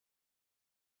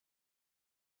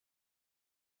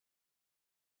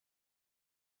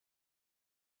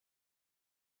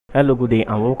Hello, good day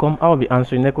and welcome. I will be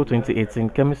answering NECO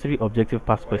 2018 Chemistry Objective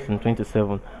Past Question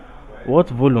 27. What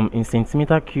volume in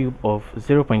centimeter cube of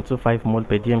 0.25 mole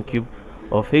per dm cube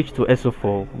of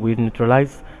H2SO4 will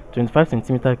neutralize 25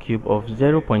 centimeter cube of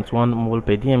 0.1 mole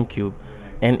per dm cube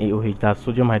NaOH, that's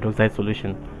sodium hydroxide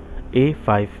solution? A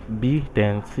 5, B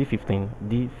 10, C 15,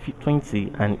 D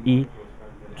 20, and E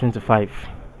 25.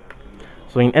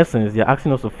 So in essence, they are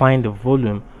asking us to find the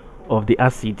volume of the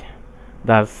acid,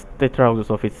 that's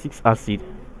tetrahydrosulfate 6 acid,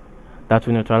 that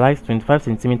will neutralize 25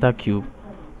 centimeter cube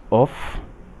of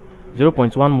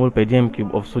 0.1 mole per dm cube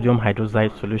of sodium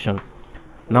hydroxide solution.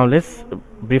 Now let's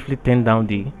briefly turn down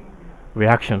the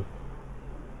reaction.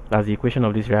 That's the equation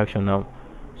of this reaction now.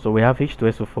 So we have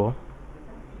H2SO4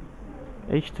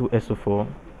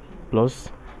 plus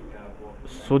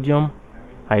sodium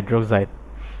hydroxide,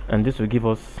 and this will give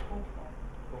us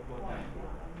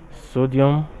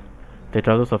sodium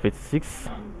tetrahydrosulfate 6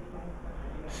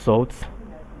 salt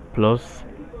plus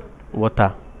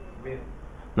water.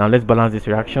 Now let's balance this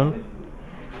reaction.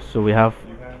 So we'll have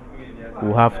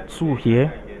 2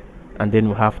 here and then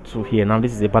we'll have 2 here. Now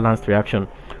this is a balanced reaction.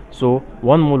 So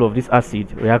 1 mole of this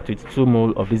acid reacts with 2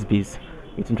 mole of this base.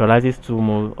 It neutralizes 2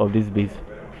 mole of this base.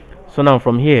 So now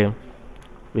from here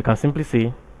we can simply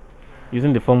say,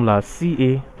 using the formula,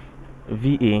 Ca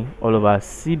Va all over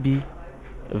Cb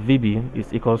Vb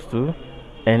is equals to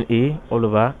Na all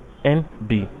over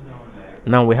Nb.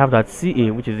 Now we have that Ca,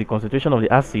 which is the concentration of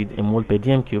the acid in mole per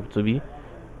dm cube, to be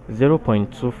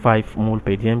 0.25 mole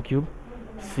per dm cube.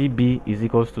 Cb is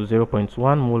equals to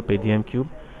 0.1 mole per dm cube.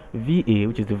 Va,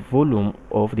 which is the volume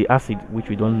of the acid, which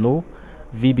we don't know.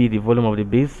 Vb, the volume of the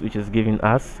base, which is giving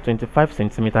us 25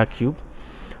 centimeter cube.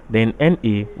 Then Na,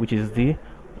 which is the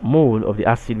mole of the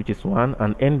acid, which is 1,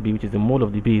 and Nb, which is the mole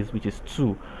of the base, which is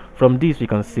 2. From this we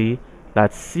can say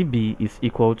that Cb is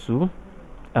equal to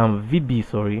Vb,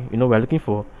 sorry, we're looking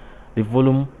for the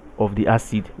volume of the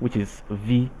acid, which is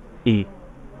Va. The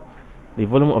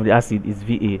volume of the acid is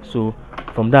Va. So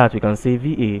from that we can say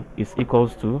Va is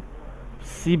equals to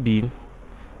Cb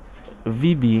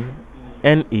Vb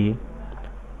Na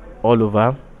all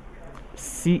over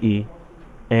Ca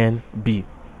Nb.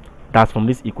 That's from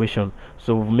this equation.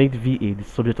 So we've made Va the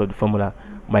subject of the formula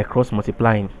by cross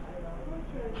multiplying.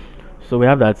 So we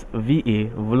have that Va,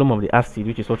 volume of the acid,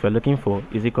 which is what we're looking for,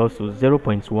 is equals to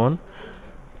 0.1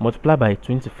 multiplied by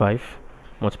 25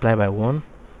 multiplied by 1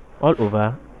 all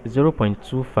over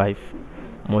 0.25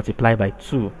 multiplied by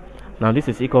 2. Now this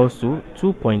is equals to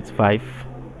 2.5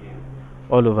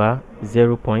 all over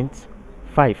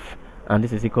 0.5, and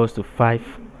this is equals to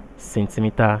 5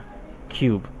 centimeter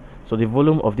cube. So the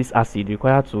volume of this acid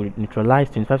required to neutralize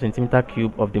 25 centimeter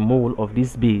cube of the mole of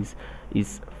this base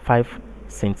is 5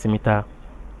 centimeter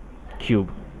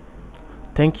cube.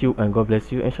 Thank you and God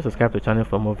bless you, and subscribe to the channel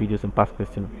for more videos and past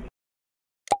questions.